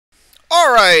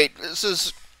Alright,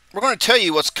 we're going to tell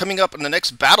you what's coming up in the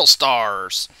next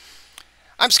Battlestars.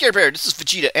 I'm Scared Bear, this is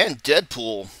Vegeta and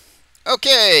Deadpool.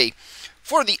 Okay,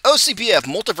 for the OCBF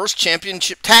Multiverse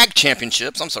Championship, Tag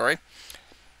Championships,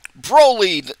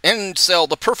 Broly and Cell,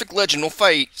 the Perfect Legend, will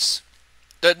fight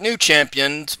the new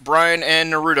champions, Brian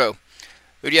and Naruto.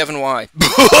 Who do you have and why?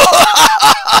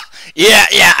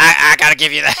 I gotta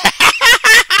give you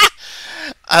that.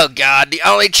 Oh god, the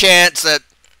only chance that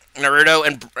Naruto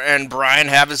and Brian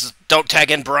have is don't tag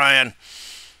in Brian.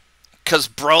 Because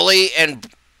Broly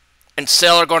and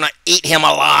Cell are going to eat him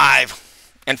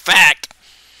alive. In fact,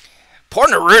 poor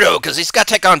Naruto, because he's got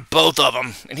to take on both of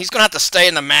them. And he's going to have to stay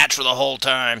in the match for the whole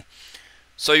time.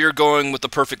 So you're going with the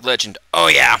Perfect Legend. Oh,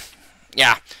 yeah.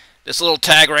 Yeah. This little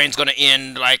tag reign's going to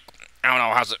end, like, I don't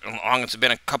know how long it's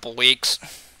been, a couple weeks.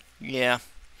 Yeah.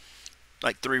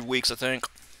 Like 3 weeks, I think.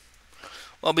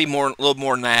 Well, it'll be a little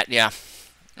more than that, yeah.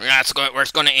 That's where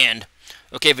it's going to end.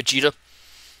 Okay, Vegeta.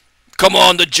 Come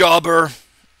on, the jobber.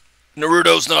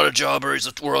 Naruto's not a jobber. He's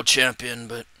a world champion,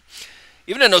 but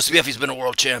even in OCBF, he's been a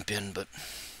world champion, but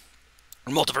a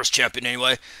multiverse champion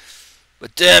anyway.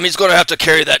 But damn, he's going to have to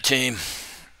carry that team.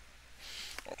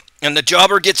 And the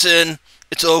jobber gets in.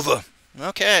 It's over.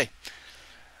 Okay.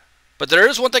 But there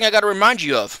is one thing I got to remind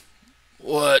you of.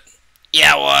 What?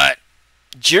 Yeah, what?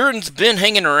 Jiren's been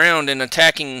hanging around and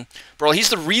attacking. Bro, he's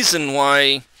the reason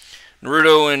why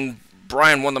Naruto and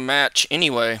Brian won the match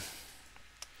anyway.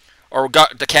 Or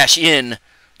got to cash in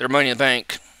their Money in the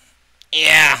Bank.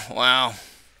 Yeah, well,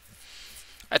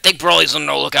 I think Broly's on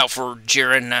the lookout for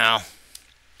Jiren now.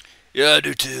 Yeah, I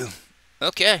do too.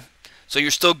 Okay. So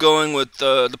you're still going with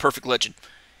the Perfect Legend.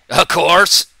 Of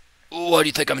course. What, do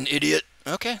you think I'm an idiot?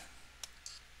 Okay.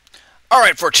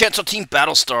 Alright, for Chancellor Team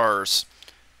Battlestars,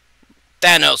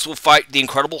 Thanos will fight the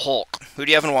Incredible Hulk. Who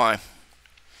do you have and why?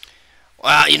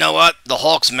 Well, you know what? The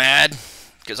Hulk's mad.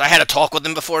 Because I had a talk with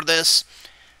him before this.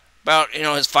 About,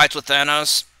 his fights with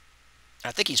Thanos.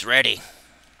 I think he's ready.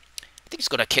 I think he's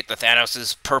going to kick the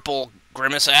Thanos' purple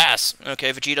grimace ass.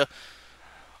 Okay, Vegeta?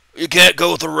 You can't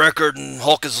go with a record, and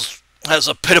Hulk has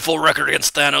a pitiful record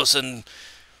against Thanos in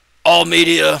all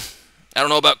media. I don't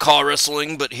know about car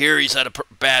wrestling, but here he's had a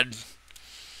bad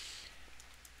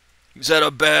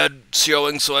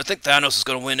showing, so I think Thanos is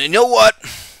going to win. And you know what?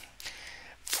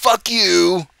 Fuck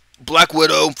you, Black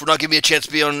Widow, for not giving me a chance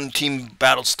to be on Team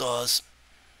Battlestars.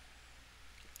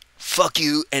 Fuck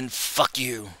you and fuck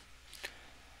you.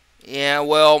 Yeah,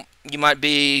 well, you might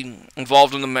be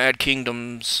involved in the Mad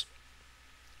Kingdom's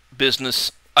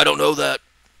business. I don't know that.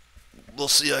 We'll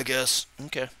see, I guess.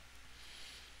 Okay.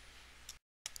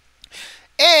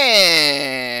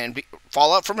 And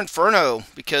Fallout from Inferno,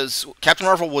 because Captain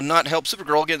Marvel will not help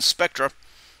Supergirl against Spectra.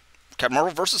 Captain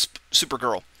Marvel versus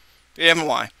Supergirl. Yeah, and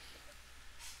why?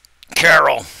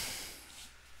 Carol.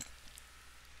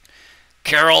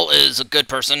 Carol is a good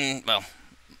person, well,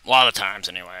 a lot of times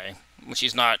anyway, when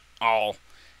she's not all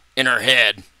in her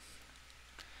head.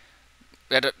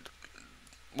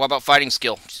 What about fighting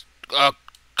skill? A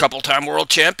couple-time world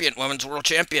champion, women's world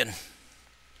champion.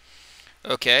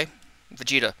 Okay,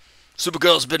 Vegeta.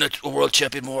 Supergirl's been a world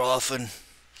champion more often,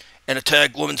 and a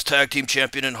women's tag team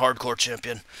champion and hardcore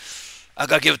champion. I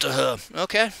gotta give it to her.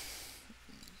 Okay.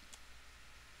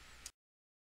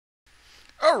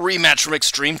 A rematch from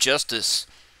Extreme Justice.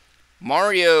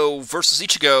 Mario versus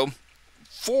Ichigo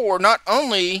for not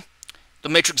only the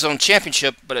Matrix Zone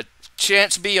Championship, but a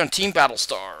chance to be on Team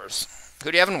Battlestars. Who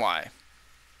do you have and why?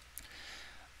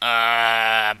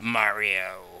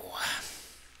 Mario.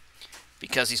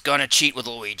 Because he's going to cheat with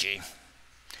Luigi.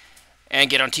 And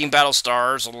get on Team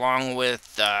Battlestars along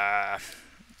with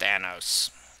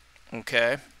Thanos.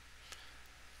 Okay.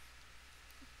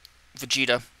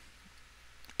 Vegeta.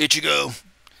 Ichigo.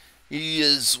 He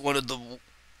is one of the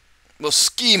most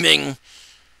scheming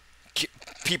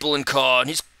people in COD, and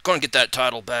he's going to get that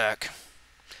title back.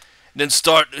 And then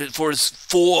start for his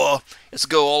 4. Let's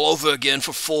go all over again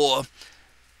for 4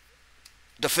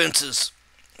 defenses.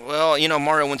 Well,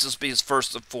 Mario wants this to be his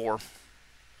first of 4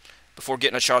 before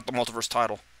getting a shot at the multiverse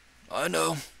title. I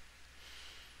know.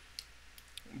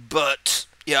 But,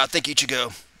 yeah, I think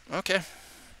Ichigo. Okay.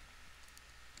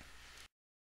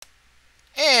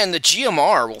 And the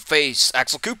GMR will face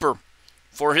Axel Cooper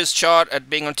for his shot at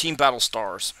being on Team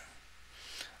Battlestars.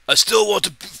 I still want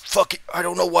to I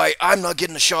don't know why I'm not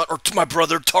getting a shot, or to my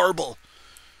brother Tarble.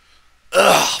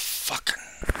 Ugh, fucking.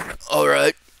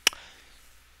 Alright.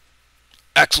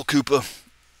 Axel Cooper.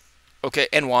 Okay,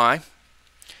 and why?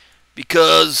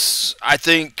 Because I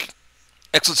think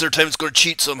Excellence Entertainment's going to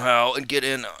cheat somehow and get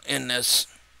in this.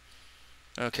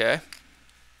 Okay.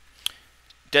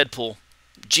 Deadpool.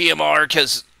 GMR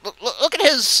look at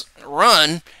his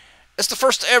run. It's the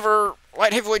first ever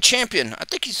light heavyweight champion. I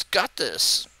think he's got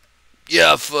this.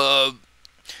 Yeah, if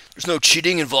there's no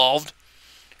cheating involved.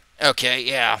 Okay,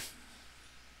 yeah.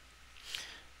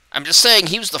 I'm just saying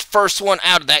he was the first one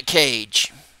out of that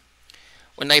cage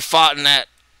when they fought in that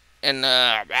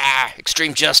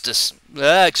Extreme Justice.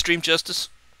 Extreme Justice.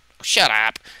 Shut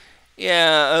up.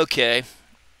 Yeah, okay.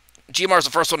 GMR's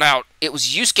the first one out. It was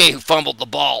Yusuke who fumbled the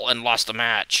ball and lost the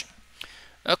match.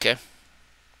 Okay.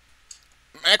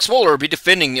 Max Muller will be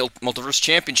defending the Multiverse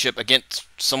Championship against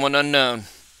someone unknown.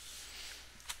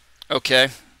 Okay.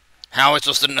 How am I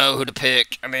supposed to know who to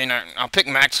pick? I mean, I'll pick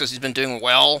Max because he's been doing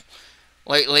well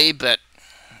lately, but,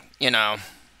 you know,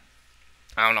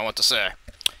 I don't know what to say.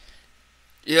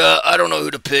 Yeah, I don't know who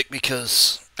to pick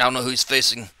because I don't know who he's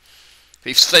facing. If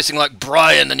he's facing like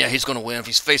Brian, then yeah, he's going to win. If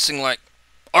he's facing like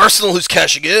Arsenal, who's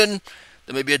cashing in,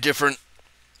 then maybe a different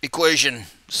equation.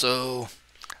 So,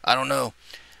 I don't know.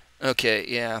 Okay,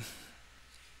 yeah.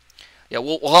 Yeah,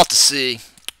 we'll have to see.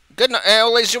 Good night,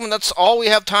 ladies and gentlemen, that's all we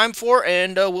have time for,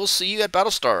 and we'll see you at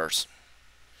Battlestars.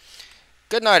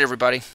 Good night, everybody.